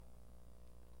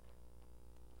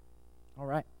All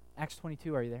right. Acts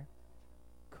 22, are you there?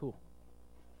 Cool.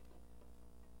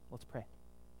 Let's pray.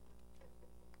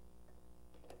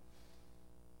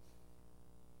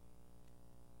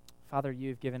 Father,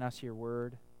 you've given us your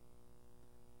word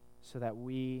so that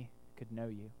we could know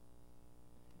you.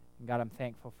 And God, I'm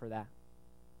thankful for that.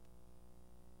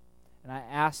 And I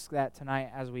ask that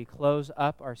tonight as we close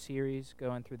up our series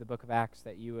going through the book of Acts,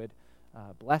 that you would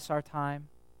bless our time,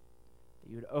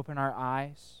 that you would open our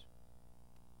eyes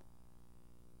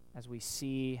as we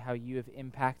see how you have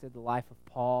impacted the life of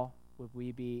Paul. Would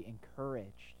we be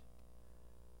encouraged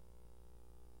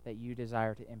that you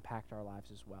desire to impact our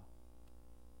lives as well?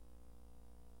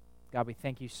 God, we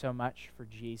thank you so much for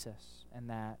Jesus, and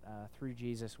that through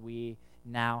Jesus we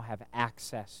now have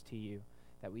access to you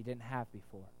that we didn't have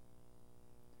before.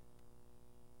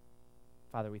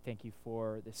 Father, we thank you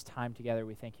for this time together.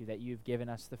 We thank you that you've given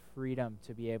us the freedom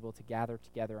to be able to gather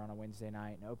together on a Wednesday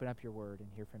night and open up your word and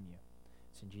hear from you.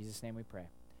 It's in Jesus' name we pray.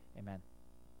 Amen.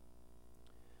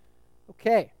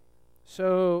 Okay,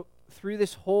 so through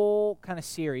this whole kind of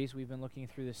series, we've been looking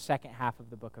through the second half of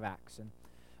the book of Acts.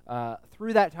 And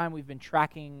through that time, we've been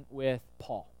tracking with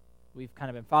Paul. We've kind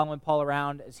of been following Paul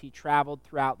around as he traveled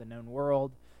throughout the known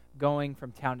world, going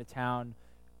from town to town,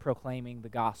 proclaiming the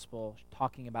gospel,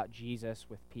 talking about Jesus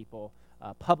with people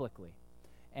publicly.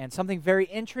 And something very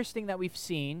interesting that we've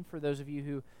seen, for those of you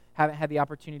who haven't had the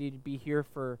opportunity to be here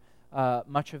for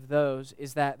much of those,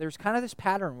 is that there's kind of this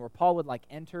pattern where Paul would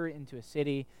enter into a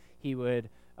city, he would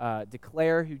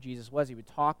declare who Jesus was, he would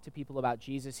talk to people about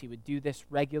Jesus, he would do this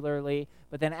regularly,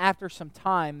 but then after some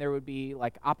time there would be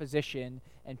opposition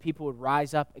and people would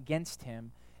rise up against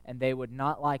him and they would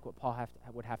not like what Paul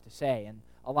would have to say. And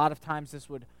a lot of times this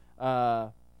would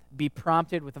be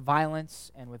prompted with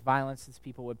violence, and with violence these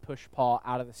people would push Paul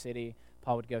out of the city.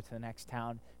 Paul would go to the next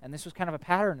town, and this was kind of a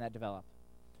pattern that developed.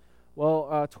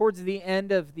 Well, towards the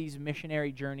end of these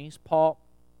missionary journeys, Paul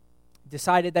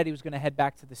decided that he was going to head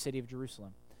back to the city of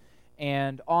Jerusalem.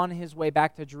 And on his way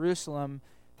back to Jerusalem,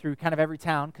 through kind of every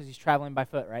town, because he's traveling by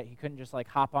foot, right? He couldn't just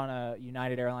hop on a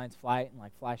United Airlines flight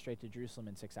and fly straight to Jerusalem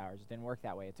in 6 hours. It didn't work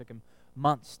that way. It took him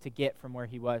months to get from where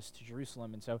he was to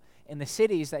Jerusalem. And so in the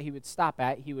cities that he would stop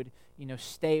at, he would,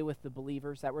 stay with the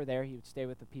believers that were there. He would stay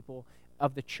with the people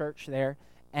of the church there.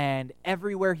 And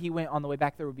everywhere he went on the way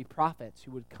back, there would be prophets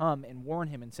who would come and warn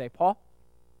him and say, Paul,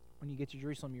 when you get to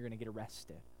Jerusalem, you're going to get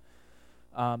arrested.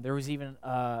 There was even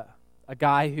a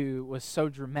guy who was so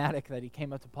dramatic that he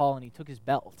came up to Paul and he took his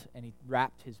belt and he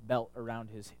wrapped his belt around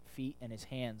his feet and his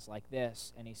hands like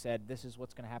this, and he said, this is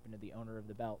what's going to happen to the owner of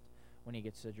the belt when he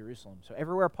gets to Jerusalem. So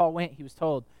everywhere Paul went, he was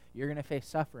told, you're going to face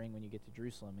suffering when you get to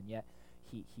Jerusalem, and yet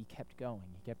he kept going.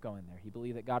 He kept going there. He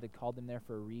believed that God had called him there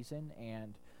for a reason,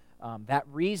 and that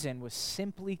reason was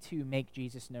simply to make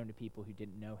Jesus known to people who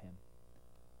didn't know him.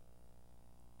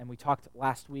 And we talked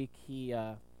last week, he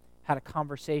had a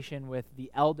conversation with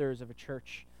the elders of a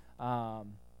church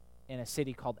in a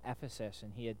city called Ephesus,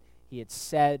 and he had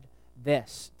said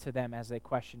this to them as they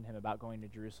questioned him about going to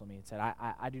Jerusalem. He had said,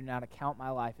 I do not account my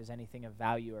life as anything of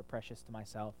value or precious to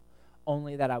myself,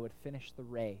 only that I would finish the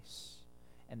race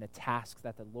and the tasks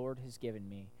that the Lord has given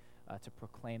me to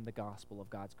proclaim the gospel of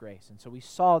God's grace. And so we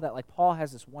saw that Paul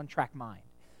has this one-track mind.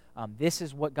 This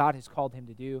is what God has called him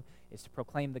to do, is to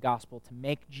proclaim the gospel, to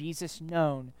make Jesus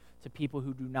known to people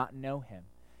who do not know him.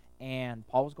 And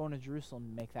Paul was going to Jerusalem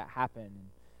to make that happen.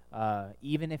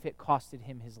 Even if it costed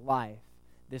him his life,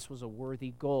 this was a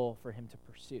worthy goal for him to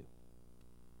pursue.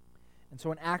 And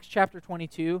so in Acts chapter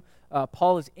 22,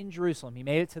 Paul is in Jerusalem. He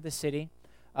made it to the city.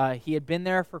 He had been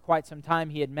there for quite some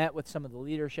time. He had met with some of the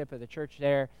leadership of the church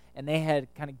there, and they had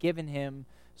kind of given him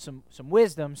some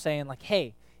wisdom, saying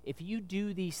hey, if you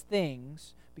do these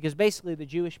things, because basically the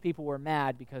Jewish people were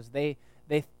mad because they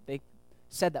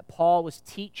said that Paul was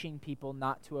teaching people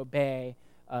not to obey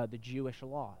the Jewish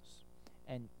laws.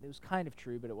 And it was kind of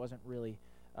true, but it wasn't really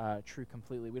true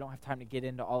completely. We don't have time to get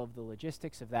into all of the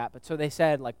logistics of that. But so they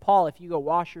said, Paul, if you go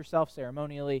wash yourself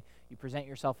ceremonially, you present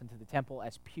yourself into the temple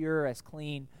as pure, as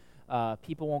clean,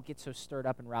 people won't get so stirred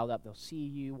up and riled up. They'll see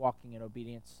you walking in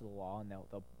obedience to the law, and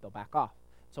they'll back off.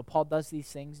 So Paul does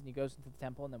these things, and he goes into the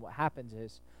temple, and then what happens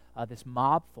is this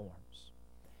mob forms.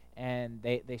 And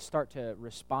they start to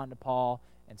respond to Paul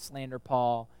and slander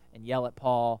Paul and yell at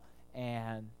Paul.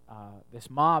 And this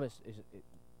mob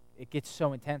it gets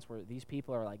so intense where these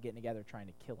people are getting together trying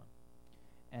to kill him.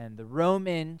 And the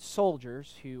Roman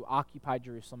soldiers who occupied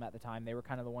Jerusalem at the time, they were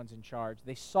kind of the ones in charge.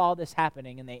 They saw this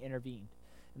happening and they intervened.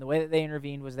 And the way that they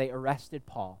intervened was they arrested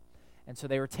Paul. And so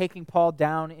they were taking Paul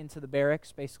down into the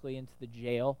barracks, basically into the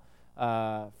jail,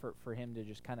 for him to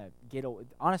just kind of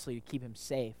honestly, to keep him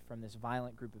safe from this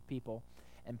violent group of people.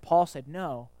 And Paul said,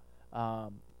 no,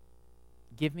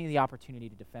 give me the opportunity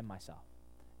to defend myself.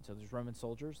 And so those Roman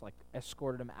soldiers like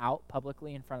escorted him out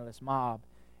publicly in front of this mob,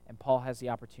 and Paul has the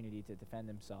opportunity to defend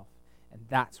himself. And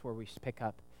that's where we pick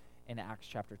up in Acts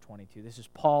chapter 22. This is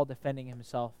Paul defending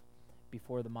himself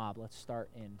before the mob. Let's start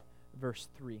in verse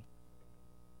 3.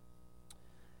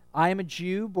 I am a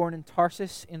Jew born in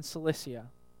Tarsus in Cilicia,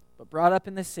 but brought up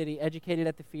in the city, educated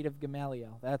at the feet of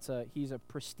Gamaliel. He's a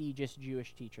prestigious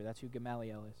Jewish teacher. That's who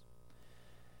Gamaliel is.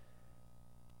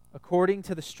 According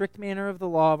to the strict manner of the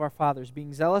law of our fathers,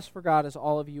 being zealous for God as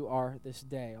all of you are this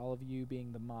day, all of you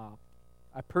being the mob.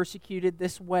 I persecuted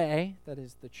this way, that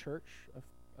is the church of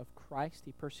Christ.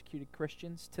 He persecuted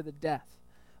Christians to the death,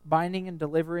 binding and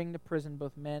delivering to prison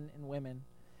both men and women,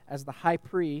 as the high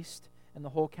priest and the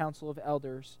whole council of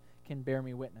elders can bear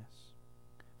me witness.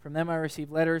 From them I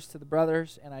received letters to the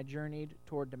brothers, and I journeyed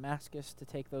toward Damascus to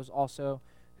take those also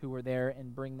who were there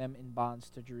and bring them in bonds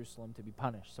to Jerusalem to be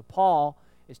punished. So Paul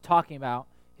is talking about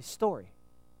his story.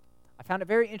 I found it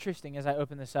very interesting as I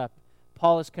opened this up.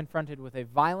 Paul is confronted with a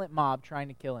violent mob trying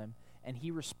to kill him, and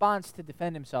he responds to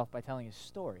defend himself by telling his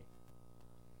story.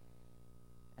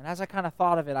 And as I kind of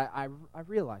thought of it, I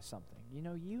realized something. You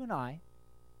know, you and I,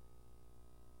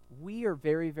 we are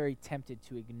very, very tempted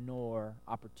to ignore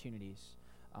opportunities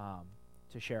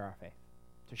to share our faith,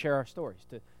 to share our stories,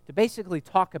 to basically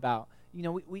talk about, you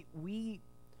know, we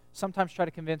sometimes try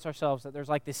to convince ourselves that there's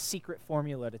like this secret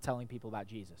formula to telling people about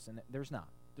Jesus, and there's not.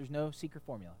 There's no secret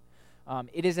formula.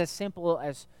 It is as simple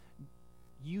as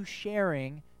you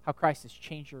sharing how Christ has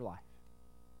changed your life,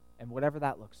 and whatever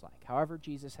that looks like. However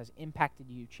Jesus has impacted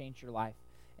you, changed your life,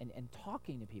 and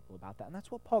talking to people about that. And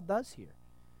that's what Paul does here.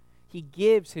 He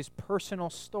gives his personal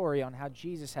story on how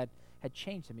Jesus had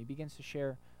changed him. He begins to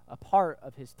share a part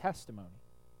of his testimony.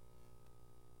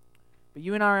 But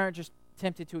you and I aren't just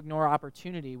tempted to ignore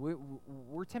opportunity.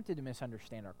 We're tempted to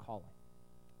misunderstand our calling.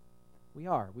 We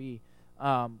are. We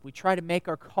try to make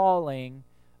our calling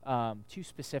too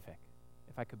specific,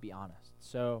 if I could be honest.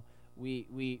 So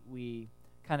we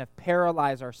kind of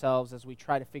paralyze ourselves as we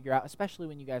try to figure out, especially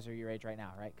when you guys are your age right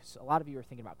now, right? Because a lot of you are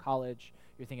thinking about college.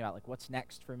 You're thinking about, like, what's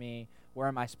next for me? Where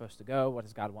am I supposed to go? What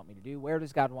does God want me to do? Where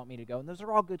does God want me to go? And those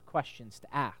are all good questions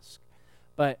to ask.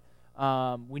 But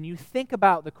when you think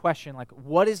about the question, like,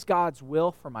 what is God's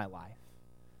will for my life,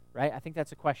 right? I think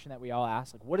that's a question that we all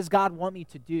ask. Like, what does God want me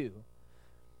to do?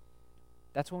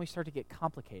 That's when we start to get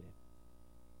complicated.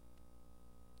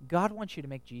 God wants you to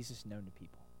make Jesus known to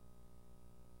people.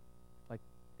 Like,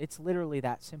 it's literally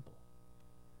that simple.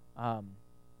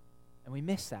 And we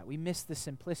miss that. We miss the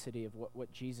simplicity of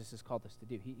what Jesus has called us to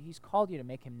do. He's called you to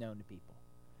make him known to people.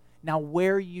 Now,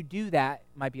 where you do that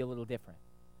might be a little different.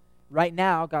 Right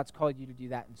now, God's called you to do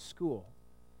that in school.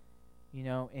 You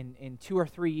know, in 2 or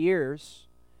 3 years,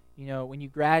 you know, when you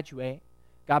graduate,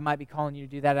 God might be calling you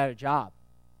to do that at a job.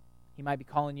 He might be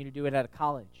calling you to do it at a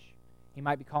college. He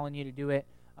might be calling you to do it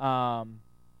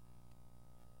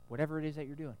whatever it is that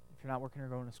you're doing, if you're not working or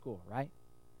going to school, right?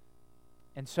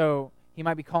 And so he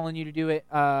might be calling you to do it,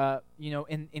 you know,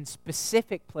 in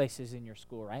specific places in your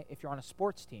school, right? If you're on a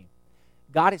sports team,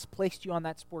 God has placed you on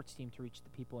that sports team to reach the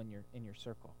people in your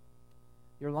circle.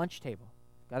 Your lunch table,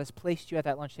 God has placed you at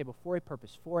that lunch table for a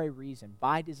purpose, for a reason.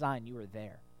 By design, you are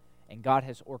there, and God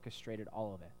has orchestrated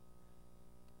all of it.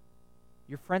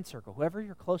 Your friend circle, whoever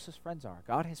your closest friends are,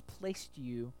 God has placed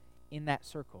you in that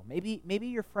circle. Maybe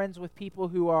you're friends with people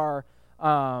who are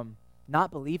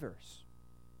not believers.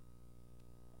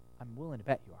 I'm willing to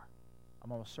bet you are.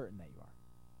 I'm almost certain that you are.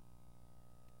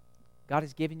 God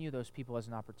has given you those people as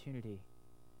an opportunity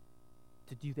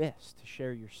to do this, to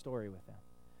share your story with them.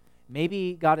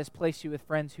 Maybe God has placed you with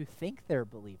friends who think they're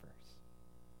believers.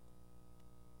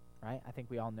 Right? I think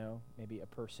we all know maybe a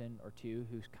person or two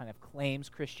who kind of claims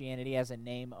Christianity as a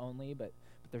name only, but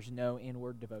there's no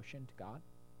inward devotion to God.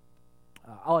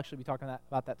 I'll actually be talking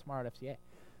about that tomorrow at FCA.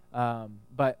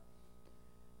 But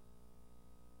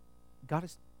God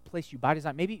has placed you by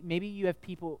design. Maybe you have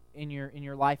people in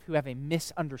your life who have a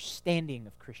misunderstanding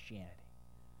of Christianity.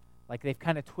 Like they've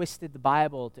kind of twisted the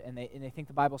Bible and they think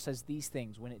the Bible says these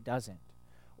things when it doesn't.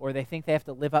 Or they think they have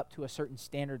to live up to a certain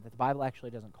standard that the Bible actually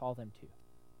doesn't call them to.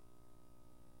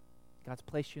 God's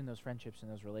placed you in those friendships and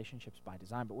those relationships by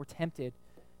design, but we're tempted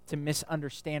to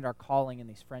misunderstand our calling in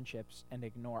these friendships and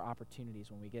ignore opportunities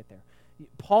when we get there.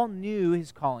 Paul knew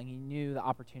his calling, he knew the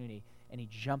opportunity, and he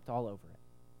jumped all over it.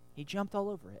 He jumped all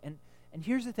over it. And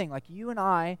here's the thing, like you and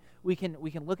I, we can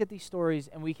look at these stories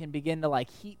and we can begin to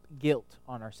like heap guilt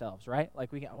on ourselves, right?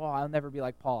 Like we can, well, I'll never be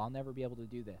like Paul, I'll never be able to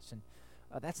do this. And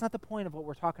that's not the point of what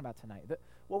we're talking about tonight.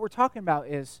 What we're talking about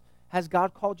is Has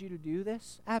God called you to do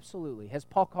this? Absolutely. Has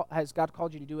God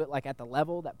called you to do it like at the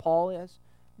level that Paul is?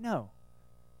 No.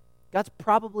 God's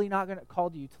probably not going to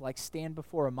call you to like stand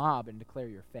before a mob and declare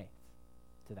your faith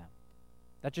to them.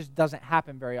 That just doesn't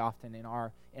happen very often in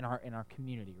our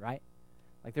community, right?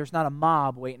 Like there's not a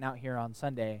mob waiting out here on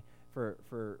Sunday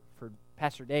for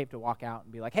Pastor Dave to walk out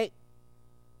and be like, "Hey,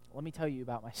 let me tell you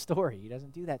about my story." He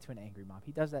doesn't do that to an angry mob.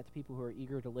 He does that to people who are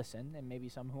eager to listen, and maybe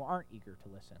some who aren't eager to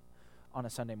listen on a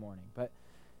Sunday morning. But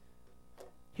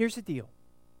here's the deal.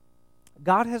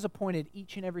 God has appointed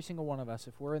each and every single one of us,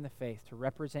 if we're in the faith, to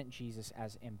represent Jesus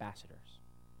as ambassadors.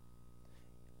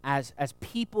 As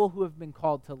people who have been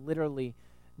called to literally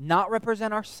not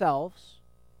represent ourselves,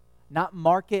 not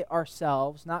market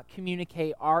ourselves, not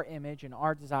communicate our image and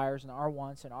our desires and our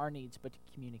wants and our needs, but to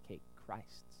communicate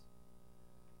Christ's.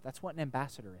 That's what an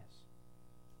ambassador is.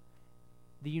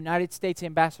 The United States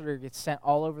ambassador gets sent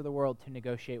all over the world to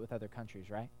negotiate with other countries,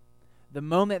 right? The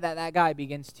moment that guy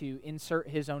begins to insert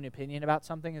his own opinion about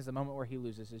something is the moment where he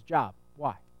loses his job.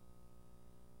 Why?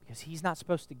 Because he's not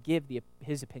supposed to give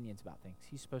his opinions about things.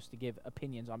 He's supposed to give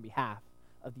opinions on behalf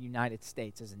of the United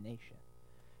States as a nation.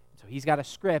 So he's got a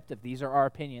script of these are our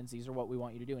opinions, these are what we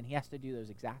want you to do, and he has to do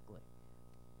those exactly.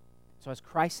 So as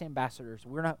Christ's ambassadors,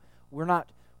 we're not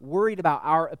worried about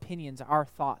our opinions, our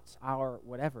thoughts, our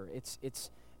whatever. It's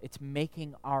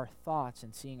making our thoughts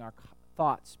and seeing our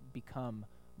thoughts become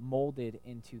molded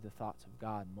into the thoughts of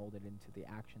God, molded into the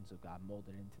actions of God,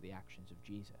 molded into the actions of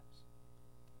Jesus.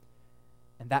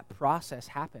 And that process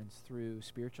happens through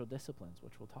spiritual disciplines,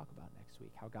 which we'll talk about next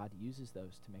week, how God uses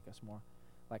those to make us more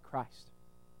like Christ.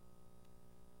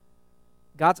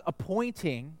 God's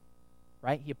appointing,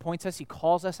 right? He appoints us, he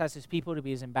calls us as his people to be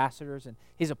his ambassadors, and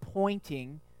his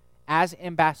appointing as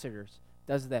ambassadors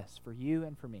does this for you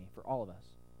and for me, for all of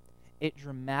us. It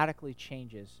dramatically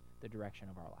changes the direction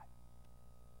of our life.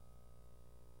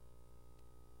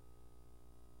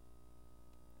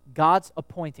 God's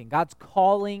appointing, God's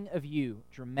calling of you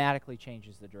dramatically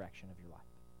changes the direction of your life.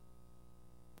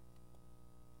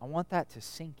 I want that to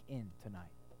sink in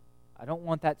tonight. I don't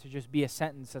want that to just be a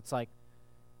sentence that's like,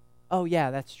 "Oh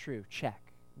yeah, that's true,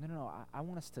 check." No. I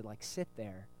want us to like sit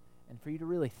there and for you to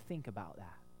really think about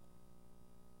that.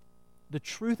 The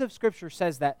truth of Scripture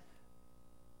says that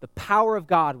the power of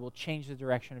God will change the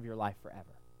direction of your life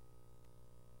forever.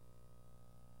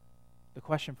 The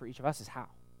question for each of us is how,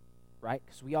 right?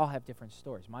 Because we all have different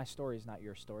stories. My story is not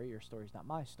your story is not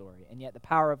my story. And yet the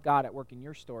power of God at work in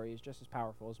your story is just as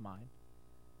powerful as mine.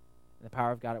 And the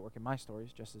power of God at work in my story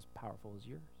is just as powerful as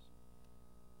yours.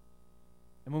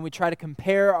 And when we try to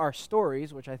compare our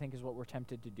stories, which I think is what we're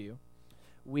tempted to do,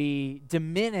 we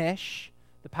diminish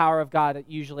the power of God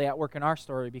usually at work in our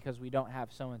story because we don't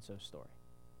have so-and-so's story.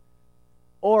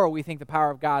 Or we think the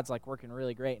power of God's like working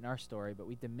really great in our story, but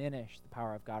we diminish the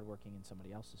power of God working in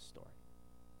somebody else's story.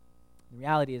 The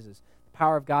reality is the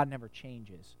power of God never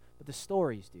changes, but the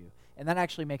stories do. And that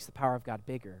actually makes the power of God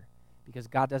bigger because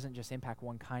God doesn't just impact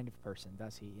one kind of person,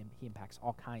 does he? He impacts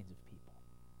all kinds of people.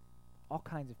 All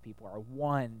kinds of people are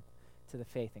one to the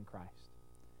faith in Christ.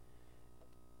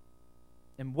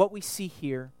 And what we see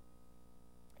here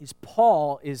is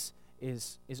Paul is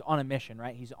on a mission,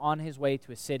 right? He's on his way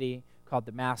to a city called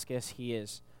Damascus. He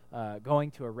is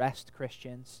going to arrest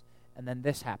Christians, and then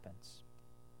this happens.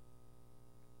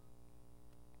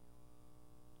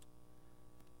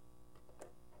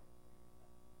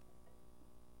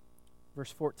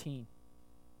 Verse 14.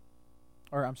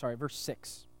 Or, I'm sorry, verse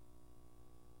 6.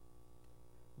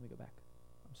 Let me go back.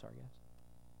 I'm sorry,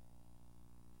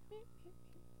 guys.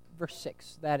 Verse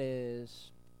 6. That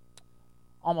is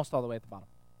almost all the way at the bottom.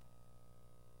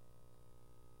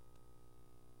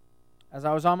 As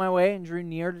I was on my way and drew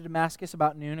near to Damascus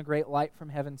about noon, a great light from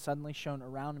heaven suddenly shone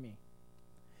around me.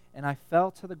 And I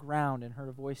fell to the ground and heard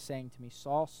a voice saying to me,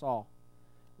 "Saul, Saul,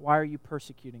 why are you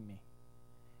persecuting me?"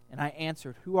 And I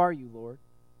answered, "Who are you, Lord?"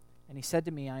 And he said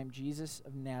to me, "I am Jesus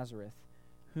of Nazareth,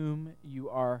 whom you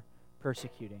are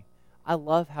persecuting." I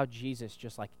love how Jesus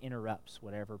just like interrupts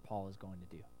whatever Paul is going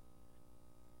to do.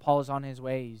 Paul is on his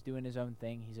way. He's doing his own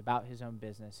thing. He's about his own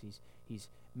business. He's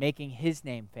making his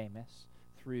name famous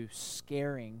through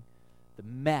scaring the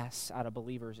mess out of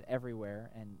believers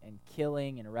everywhere and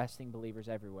killing and arresting believers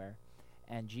everywhere.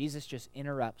 And Jesus just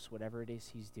interrupts whatever it is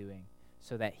he's doing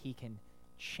so that he can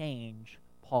change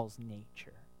Paul's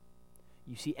nature.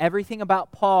 You see, everything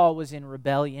about Paul was in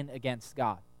rebellion against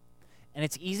God. And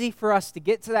it's easy for us to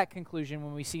get to that conclusion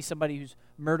when we see somebody who's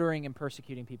murdering and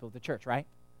persecuting people of the church, right?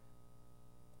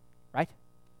 Right?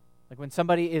 Like when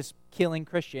somebody is killing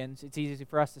Christians, it's easy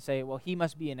for us to say, well, he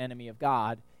must be an enemy of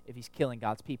God if he's killing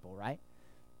God's people, right?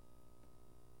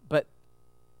 But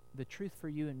the truth for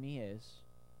you and me is,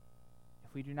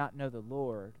 if we do not know the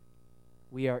Lord,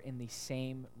 we are in the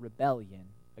same rebellion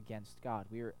against God.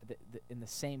 We are in the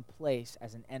same place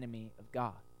as an enemy of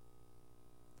God.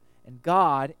 And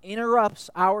God interrupts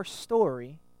our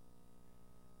story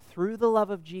through the love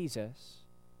of Jesus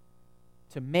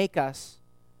to make us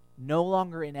no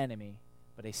longer an enemy,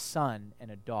 but a son and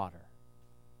a daughter.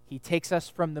 He takes us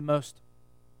from the most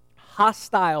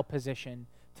hostile position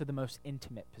to the most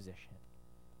intimate position.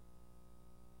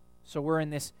 So we're in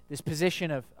this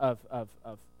position of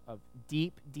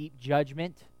deep, deep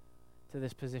judgment to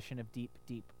this position of deep,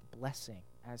 deep blessing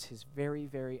as his very,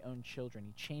 very own children.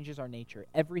 He changes our nature.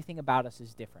 Everything about us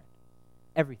is different.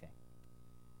 Everything.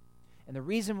 And the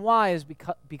reason why is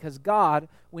because God,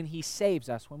 when he saves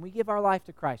us, when we give our life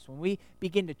to Christ, when we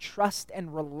begin to trust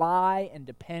and rely and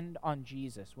depend on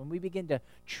Jesus, when we begin to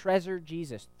treasure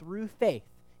Jesus through faith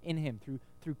in him,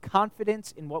 through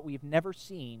confidence in what we've never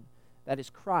seen, that is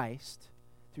Christ,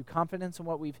 through confidence in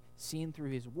what we've seen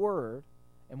through his word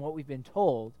and what we've been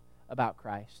told about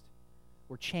Christ,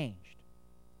 we're changed.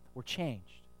 We're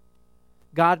changed.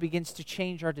 God begins to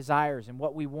change our desires, and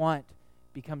what we want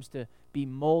becomes to be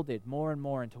molded more and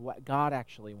more into what God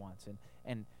actually wants.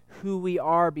 And who we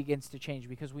are begins to change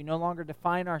because we no longer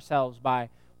define ourselves by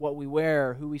what we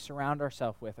wear or who we surround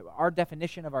ourselves with. Our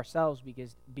definition of ourselves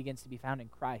begins to be found in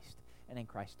Christ and in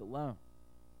Christ alone.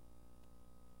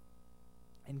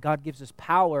 And God gives us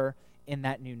power in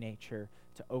that new nature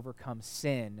to overcome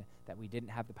sin that we didn't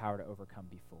have the power to overcome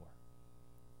before.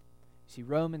 See,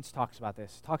 Romans talks about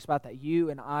this. It talks about that you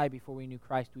and I, before we knew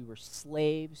Christ, we were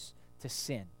slaves to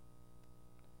sin.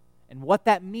 And what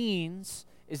that means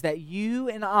is that you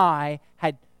and I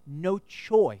had no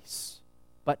choice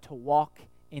but to walk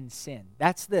in sin.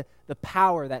 That's the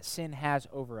power that sin has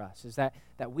over us, is that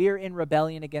we're in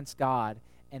rebellion against God,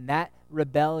 and that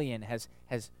rebellion has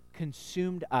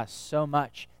consumed us so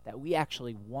much that we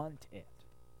actually want it.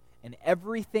 And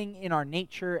everything in our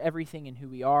nature, everything in who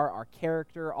we are, our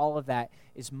character, all of that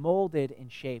is molded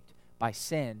and shaped by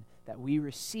sin that we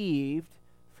received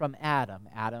from Adam.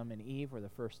 Adam and Eve were the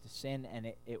first to sin,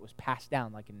 and it was passed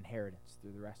down like an inheritance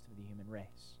through the rest of the human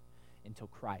race until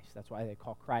Christ. That's why they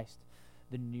call Christ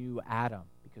the new Adam,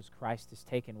 because Christ has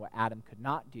taken what Adam could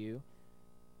not do,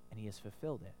 and he has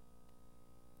fulfilled it.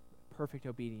 Perfect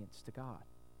obedience to God.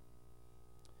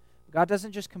 God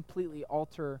doesn't just completely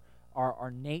alter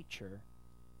our nature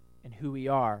and who we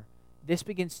are. This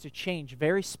begins to change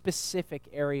very specific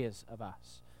areas of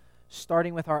us,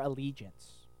 starting with our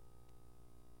allegiance.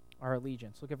 Our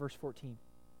allegiance. Look at verse 14.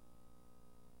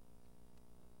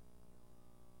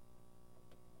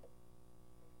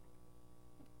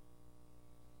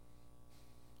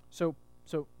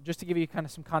 So just to give you kind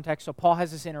of some context, so Paul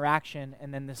has this interaction,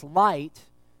 and then this light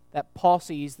that Paul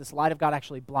sees, this light of God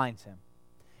actually blinds him.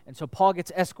 And so Paul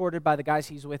gets escorted by the guys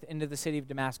he's with into the city of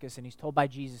Damascus, and he's told by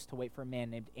Jesus to wait for a man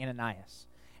named Ananias.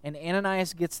 And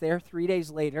Ananias gets there 3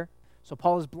 days later, so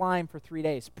Paul is blind for 3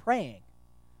 days, praying.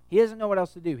 He doesn't know what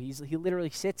else to do. He literally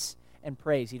sits and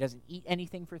prays. He doesn't eat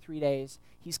anything for 3 days.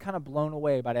 He's kind of blown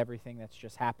away about everything that's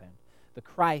just happened. The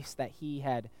Christ that he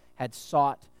had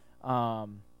sought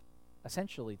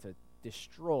essentially to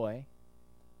destroy,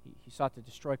 he sought to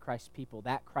destroy Christ's people.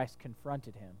 That Christ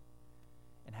confronted him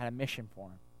and had a mission for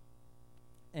him.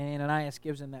 And Ananias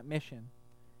gives him that mission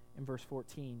in verse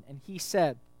 14. And he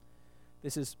said,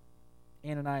 this is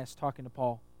Ananias talking to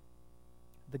Paul,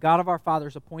 "The God of our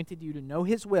fathers appointed you to know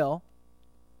his will."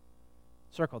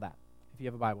 Circle that if you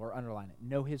have a Bible, or underline it.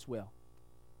 Know his will.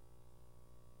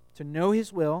 To know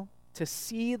his will, to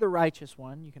see the righteous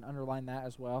one, you can underline that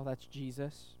as well, that's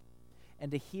Jesus, and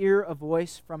to hear a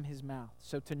voice from his mouth.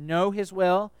 So to know his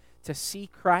will, to see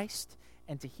Christ,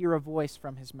 and to hear a voice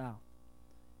from his mouth.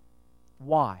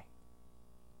 Why?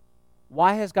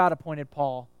 Why has God appointed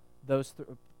Paul those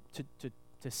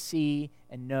to see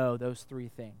and know those three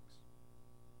things?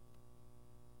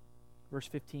 Verse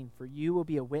 15, "For you will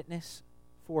be a witness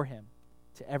for him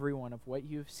to everyone of what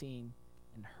you have seen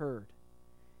and heard.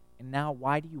 And now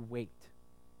why do you wait?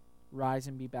 Rise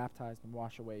and be baptized and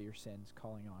wash away your sins,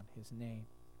 calling on his name."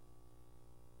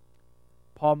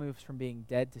 Paul moves from being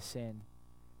dead to sin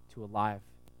to alive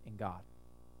in God.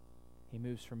 He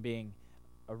moves from being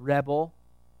a rebel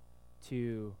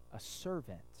to a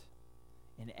servant,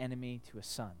 an enemy to a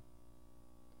son.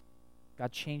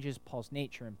 God changes Paul's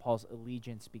nature, and Paul's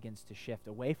allegiance begins to shift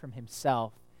away from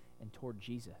himself and toward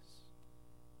Jesus.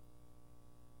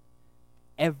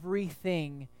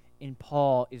 Everything in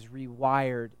Paul is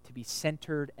rewired to be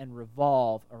centered and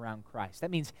revolve around Christ.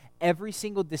 That means every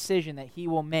single decision that he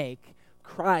will make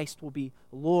Christ will be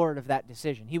Lord of that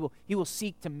decision. He will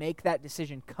seek to make that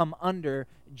decision come under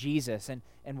Jesus.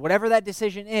 And whatever that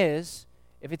decision is,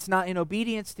 if it's not in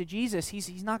obedience to Jesus,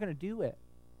 he's not going to do it.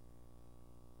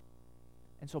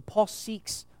 And so Paul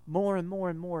seeks more and more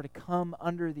and more to come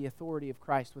under the authority of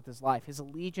Christ with his life. His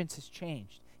allegiance has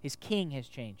changed. His king has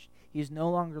changed. He is no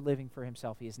longer living for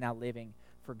himself. He is now living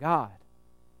for God.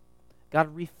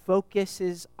 God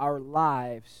refocuses our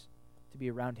lives to be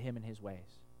around him and his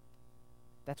ways.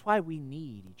 That's why we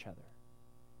need each other.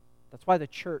 That's why the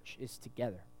church is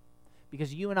together.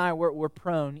 Because you and I, we're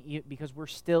prone, because we're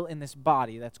still in this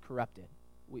body that's corrupted.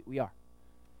 We are.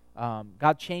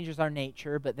 God changes our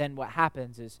nature, but then what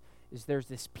happens is there's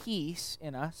this peace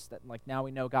in us that, like, now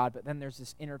we know God, but then there's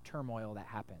this inner turmoil that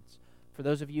happens. For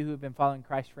those of you who have been following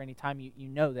Christ for any time, you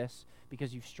know this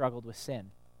because you've struggled with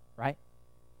sin, right?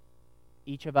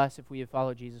 Each of us, if we have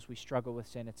followed Jesus, we struggle with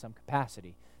sin at some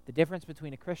capacity. The difference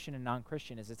between a Christian and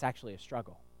non-Christian is it's actually a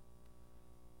struggle,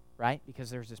 right? Because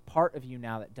there's this part of you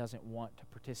now that doesn't want to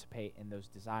participate in those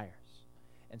desires.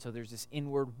 And so there's this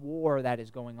inward war that is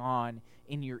going on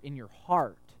in your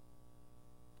heart.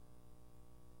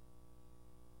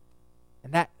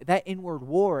 And that inward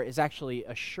war is actually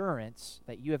assurance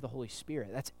that you have the Holy Spirit.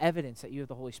 That's evidence that you have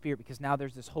the Holy Spirit, because now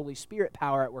there's this Holy Spirit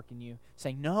power at work in you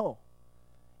saying, no,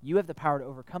 you have the power to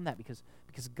overcome that because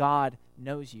God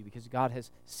knows you, because God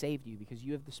has saved you, because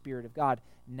you have the Spirit of God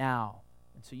now.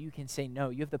 And so you can say no.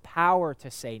 You have the power to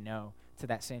say no to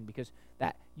that sin, because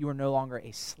that you are no longer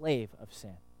a slave of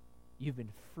sin. You've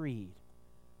been freed,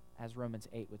 as Romans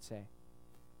 8 would say.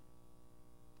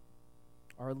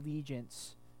 Our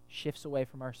allegiance shifts away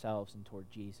from ourselves and toward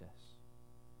Jesus.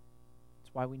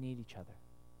 That's why we need each other.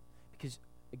 Because,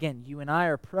 again, you and I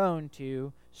are prone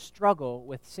to struggle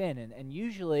with sin. And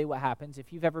usually what happens,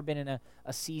 if you've ever been in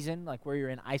a season like where you're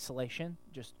in isolation,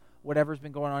 just whatever's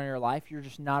been going on in your life, you're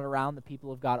just not around the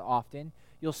people of God often,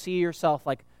 you'll see yourself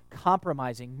like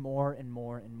compromising more and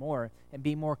more and more and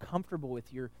be more comfortable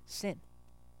with your sin.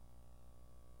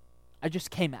 I just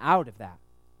came out of that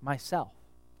myself.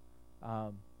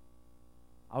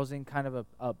 I was in kind of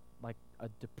a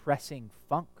depressing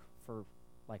funk for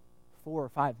like 4 or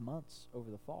 5 months over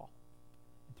the fall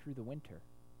and through the winter.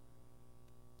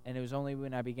 And it was only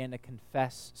when I began to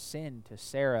confess sin to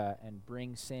Sarah and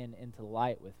bring sin into the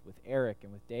light with Eric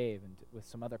and with Dave and with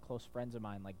some other close friends of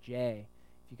mine like Jay.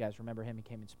 If you guys remember him, he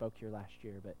came and spoke here last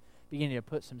year. But beginning to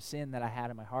put some sin that I had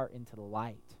in my heart into the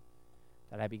light,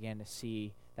 that I began to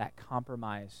see that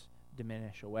compromise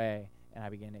diminish away, and I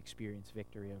began to experience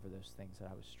victory over those things that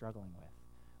I was struggling with.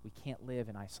 We can't live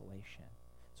in isolation.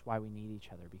 That's why we need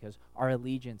each other, because our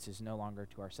allegiance is no longer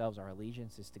to ourselves. Our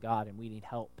allegiance is to God, and we need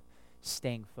help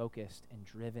staying focused and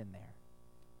driven there.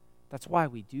 That's why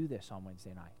we do this on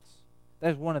Wednesday nights.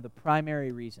 That is one of the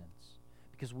primary reasons,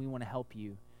 because we want to help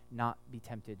you not be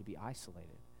tempted to be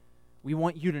isolated. We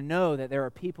want you to know that there are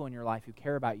people in your life who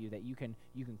care about you, that you can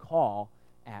call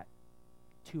at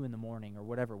 2 a.m. or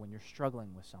whatever when you're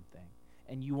struggling with something,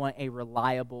 and you want a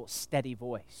reliable, steady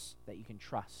voice that you can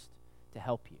trust to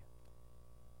help you.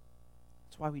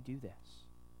 That's why we do this,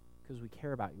 because we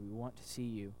care about you. We want to see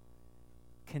you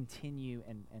continue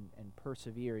and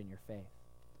persevere in your faith.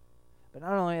 But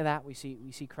not only that, we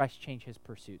see Christ change his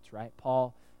pursuits, right?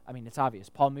 Paul, it's obvious.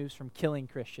 Paul moves from killing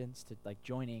Christians to like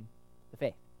joining the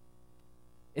faith.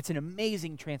 It's an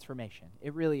amazing transformation.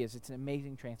 It really is. It's an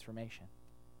amazing transformation.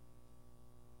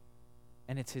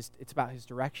 And it's about his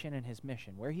direction and his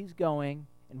mission, where he's going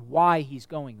and why he's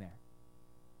going there.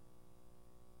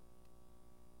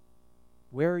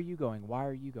 Where are you going? Why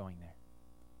are you going there?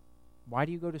 Why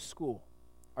do you go to school?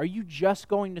 Are you just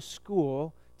going to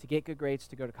school to get good grades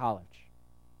to go to college?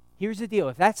 Here's the deal.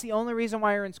 If that's the only reason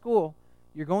why you're in school,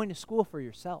 you're going to school for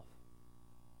yourself.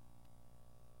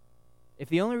 If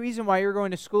the only reason why you're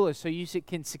going to school is so you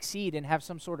can succeed and have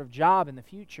some sort of job in the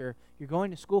future, you're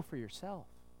going to school for yourself.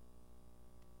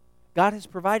 God has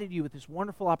provided you with this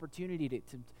wonderful opportunity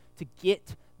to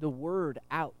get the word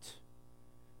out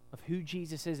of who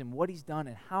Jesus is and what he's done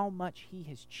and how much he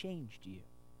has changed you.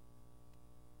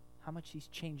 How much he's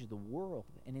changed the world,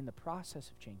 and in the process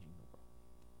of changing the world.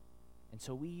 And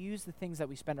so we use the things that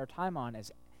we spend our time on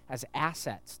as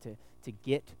assets to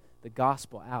get the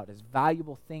gospel out, as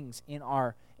valuable things in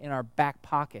our back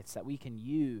pockets that we can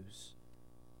use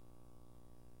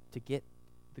to get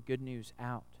the good news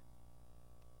out.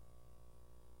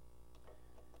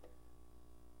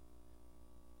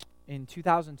 In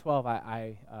 2012,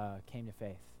 I came to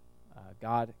faith.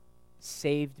 God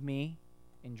saved me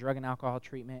in drug and alcohol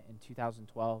treatment in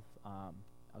 2012. I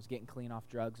was getting clean off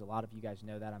drugs. A lot of you guys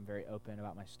know that. I'm very open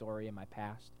about my story and my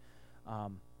past.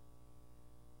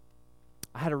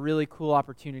 I had a really cool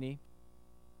opportunity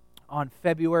on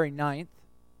February 9th.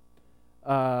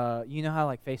 You know how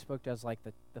like Facebook does like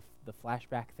the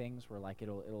flashback things where like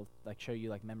it'll like show you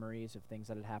like memories of things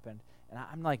that had happened, and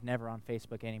I'm like never on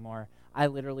Facebook anymore. I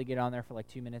literally get on there for like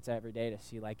 2 minutes every day to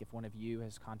see like if one of you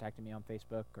has contacted me on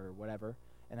Facebook or whatever,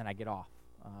 and then I get off.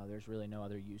 There's really no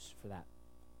other use for that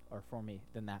or for me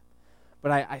than that.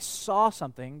 But I saw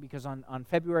something because on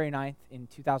February 9th in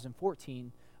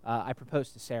 2014, I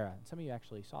proposed to Sarah, and some of you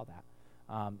actually saw that.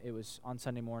 It was on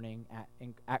Sunday morning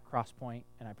at Crosspoint,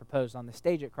 and I proposed on the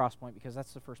stage at Crosspoint because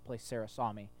that's the first place Sarah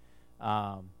saw me,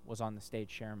 was on the stage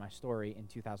sharing my story in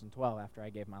 2012 after I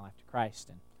gave my life to Christ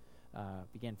and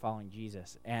began following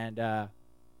Jesus. And a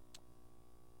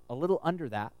little under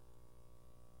that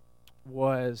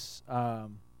was a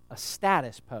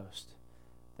status post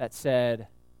that said,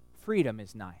 "Freedom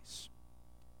is nice."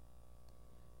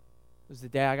 It was the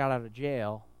day I got out of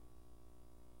jail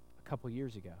a couple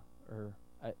years ago, or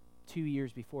 2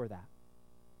 years before that.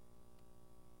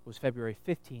 It was February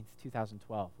 15th,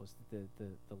 2012, was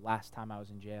the last time I was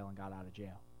in jail and got out of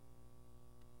jail.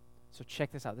 So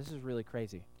check this out. This is really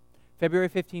crazy. February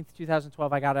 15th,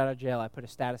 2012, I got out of jail. I put a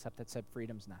status up that said,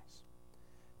 "Freedom's nice."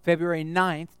 February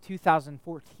 9th,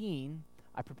 2014,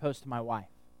 I proposed to my wife.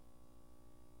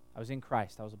 I was in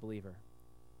Christ. I was a believer.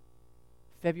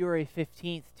 February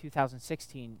 15th,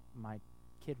 2016, my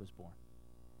kid was born.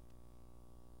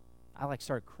 I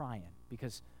started crying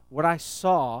because what I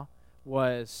saw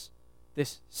was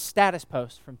this status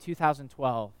post from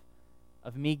 2012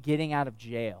 of me getting out of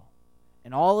jail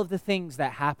and all of the things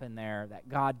that happened there that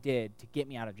God did to get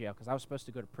me out of jail, because I was supposed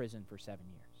to go to prison for 7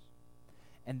 years.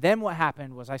 And then what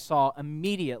happened was I saw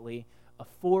immediately a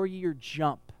 4-year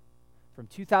jump from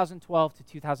 2012 to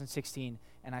 2016,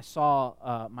 and I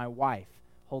saw my wife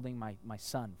holding my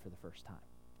son for the first time.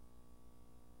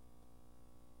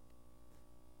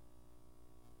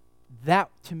 That,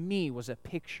 to me, was a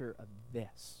picture of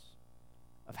this,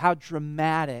 of how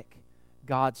dramatic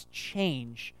God's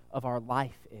change of our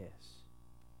life is.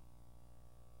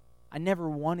 I never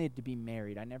wanted to be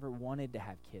married. I never wanted to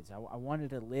have kids. I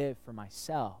wanted to live for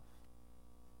myself.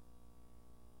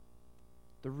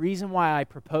 The reason why I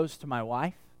proposed to my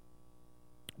wife,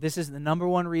 this is the number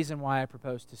one reason why I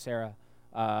proposed to Sarah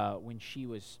when she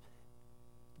was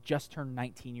just turned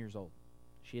 19 years old.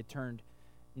 She had turned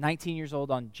 19 years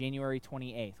old on January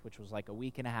 28th, which was like a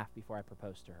week and a half before I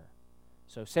proposed to her.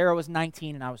 So Sarah was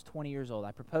 19 and I was 20 years old.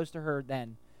 I proposed to her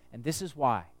then, and this is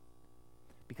why.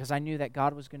 Because I knew that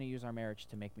God was going to use our marriage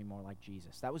to make me more like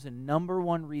Jesus. That was the number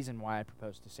one reason why I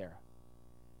proposed to Sarah.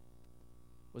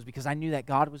 Was because I knew that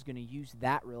God was going to use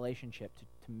that relationship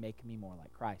to make me more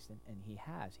like Christ. And He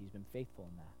has. He's been faithful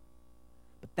in that.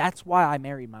 But that's why I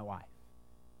married my wife.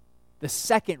 The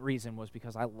second reason was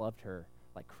because I loved her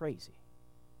like crazy.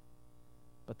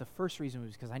 But the first reason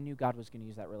was because I knew God was going to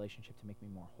use that relationship to make me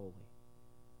more holy.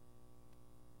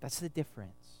 That's the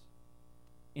difference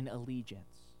in allegiance.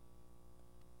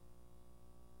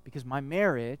 Because my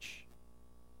marriage,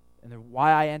 and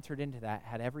why I entered into that,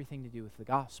 had everything to do with the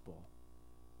gospel,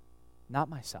 not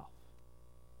myself.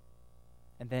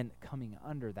 And then coming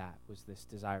under that was this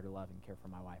desire to love and care for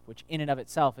my wife, which in and of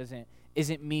itself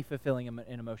isn't me fulfilling an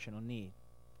emotional need.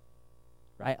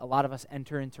 Right? A lot of us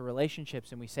enter into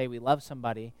relationships and we say we love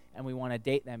somebody and we want to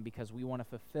date them because we want to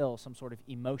fulfill some sort of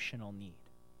emotional need.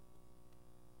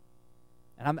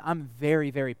 And I'm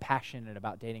very, very passionate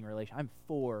about dating relationships. I'm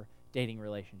for dating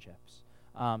relationships.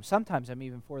 Sometimes I'm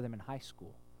even for them in high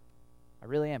school. I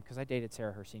really am, because I dated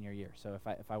Sarah her senior year. So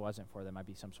if I wasn't for them, I'd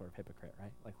be some sort of hypocrite,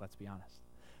 right? Like, let's be honest.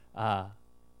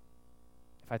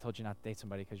 If I told you not to date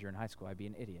somebody because you're in high school, I'd be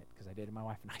an idiot because I dated my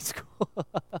wife in high school.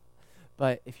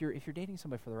 But if you're dating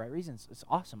somebody for the right reasons, it's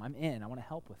awesome. I'm in. I want to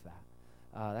help with that.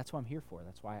 That's what I'm here for.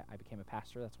 That's why I became a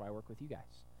pastor. That's why I work with you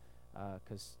guys,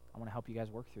 because I want to help you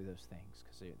guys work through those things,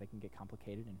 because they can get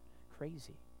complicated and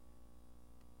crazy.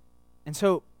 And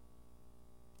so,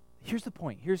 here's the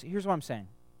point. Here's what I'm saying.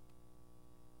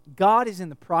 God is in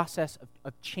the process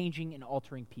of changing and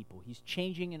altering people. He's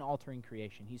changing and altering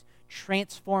creation. He's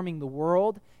transforming the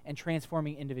world and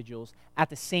transforming individuals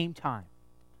at the same time.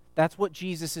 That's what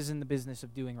Jesus is in the business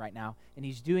of doing right now, and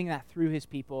He's doing that through His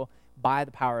people by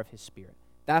the power of His Spirit.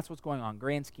 That's what's going on.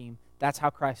 Grand scheme, that's how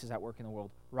Christ is at work in the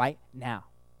world right now.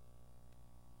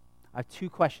 I have 2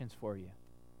 questions for you.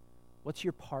 What's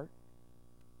your part?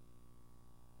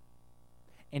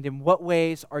 And in what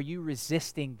ways are you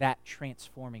resisting that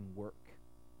transforming work?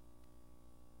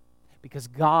 Because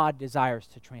God desires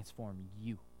to transform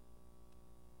you.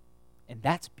 And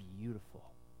that's beautiful.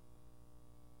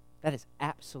 That is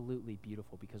absolutely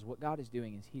beautiful, because what God is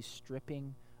doing is He's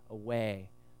stripping away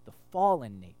the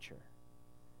fallen nature,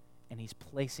 and he's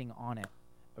placing on it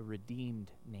a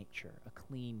redeemed nature, a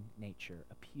clean nature,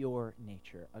 a pure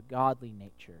nature, a godly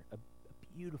nature, a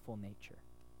beautiful nature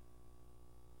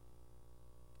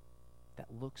that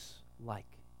looks like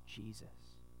Jesus.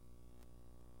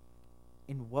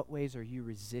 In what ways are you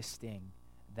resisting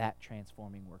that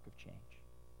transforming work of change?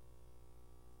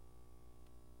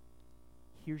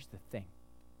 Here's the thing.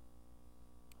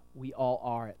 We all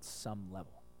are at some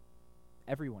level.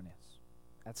 Everyone is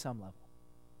at some level.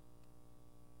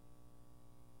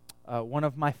 One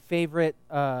of my favorite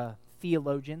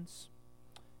theologians,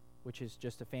 which is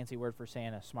just a fancy word for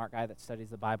saying a smart guy that studies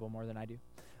the Bible more than I do.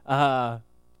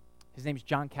 His name's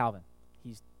John Calvin.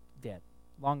 He's dead.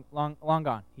 Long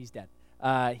gone. He's dead.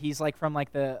 He's like from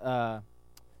like the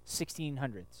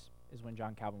 1600s is when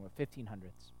John Calvin was,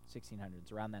 1500s,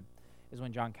 1600s, around then is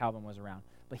when John Calvin was around.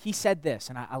 But he said this,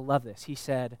 and I love this. He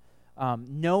said,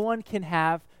 no one can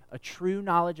have a true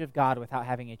knowledge of God without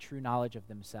having a true knowledge of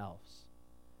themselves.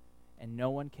 And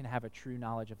no one can have a true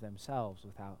knowledge of themselves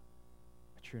without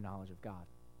a true knowledge of God.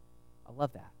 I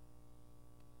love that.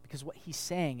 Because what he's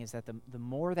saying is that the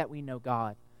more that we know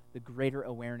God, the greater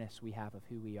awareness we have of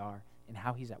who we are and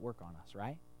how he's at work on us,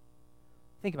 right?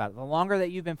 Think about it. The longer that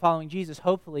you've been following Jesus,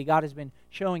 hopefully God has been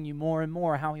showing you more and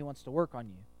more how he wants to work on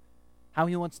you, how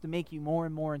he wants to make you more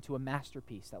and more into a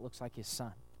masterpiece that looks like his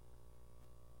Son.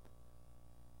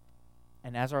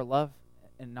 And as our love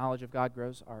and knowledge of God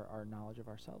grows, our knowledge of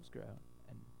ourselves grow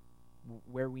and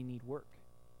where we need work.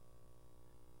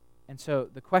 And so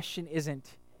the question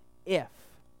isn't if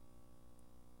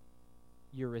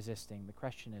you're resisting. The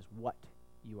question is what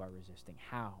you are resisting.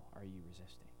 How are you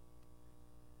resisting?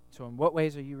 So in what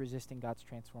ways are you resisting God's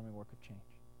transforming work of change?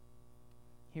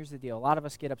 Here's the deal. A lot of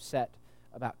us get upset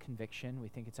about conviction. We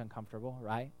think it's uncomfortable,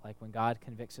 right? Like when God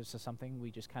convicts us of something,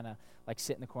 we just kind of like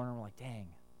sit in the corner and we're like, dang,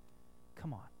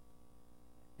 come on.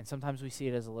 And sometimes we see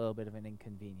it as a little bit of an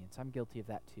inconvenience. I'm guilty of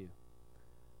that too.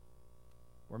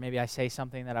 Or maybe I say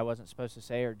something that I wasn't supposed to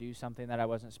say, or do something that I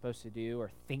wasn't supposed to do, or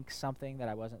think something that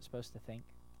I wasn't supposed to think,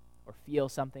 or feel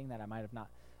something that I might have not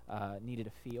needed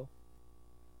to feel.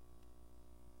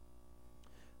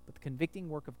 But the convicting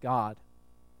work of God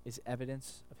is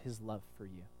evidence of his love for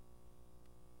you.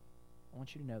 I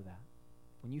want you to know that.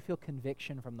 When you feel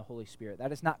conviction from the Holy Spirit,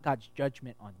 that is not God's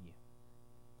judgment on you.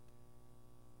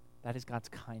 That is God's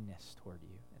kindness toward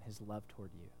you and his love toward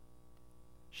you,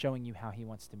 showing you how he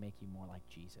wants to make you more like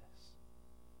Jesus.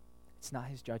 It's not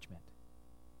his judgment.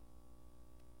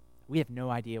 We have no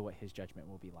idea what his judgment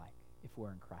will be like if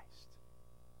we're in Christ,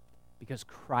 because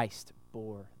Christ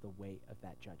bore the weight of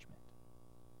that judgment.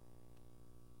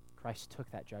 Christ took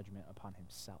that judgment upon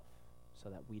himself so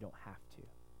that we don't have to,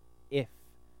 if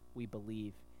we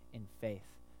believe in faith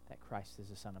that Christ is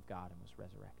the Son of God and was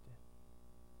resurrected.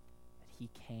 He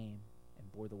came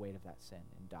and bore the weight of that sin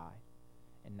and died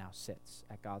and now sits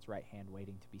at God's right hand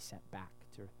waiting to be sent back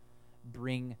to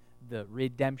bring the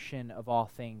redemption of all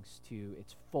things to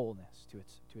its fullness, to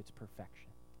its perfection.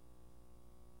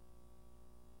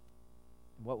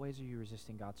 In what ways are you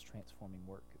resisting God's transforming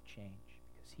work of change?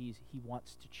 Because he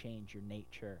wants to change your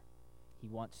nature. He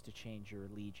wants to change your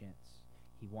allegiance.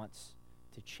 He wants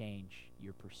to change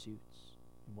your pursuits.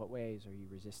 In what ways are you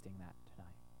resisting that tonight?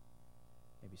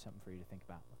 Maybe something for you to think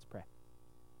about. Let's pray.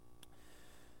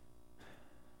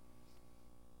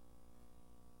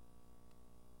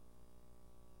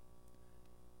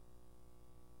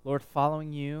 Lord,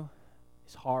 following you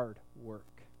is hard work.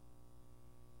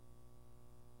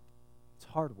 It's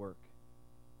hard work.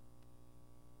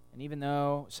 And even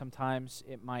though sometimes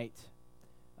it might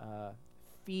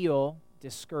feel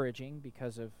discouraging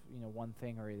because of one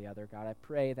thing or the other, God, I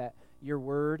pray that your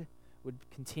word would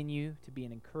continue to be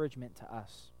an encouragement to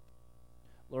us.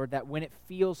 Lord, that when it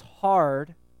feels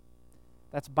hard,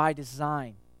 that's by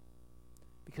design.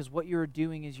 Because what you're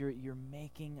doing is you're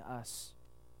making us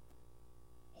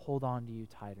hold on to you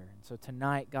tighter. And so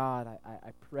tonight, God,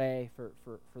 I pray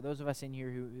for those of us in here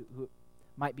who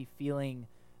might be feeling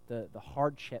the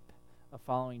hardship of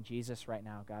following Jesus right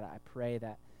now, God, I pray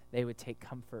that they would take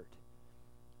comfort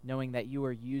knowing that you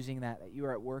are using that you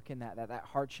are at work in that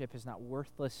hardship is not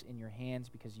worthless in your hands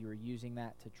because you are using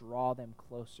that to draw them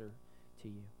closer to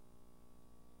you.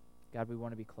 God, we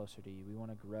want to be closer to you. We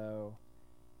want to grow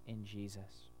in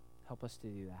Jesus. Help us to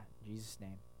do that. In Jesus'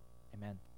 name, amen.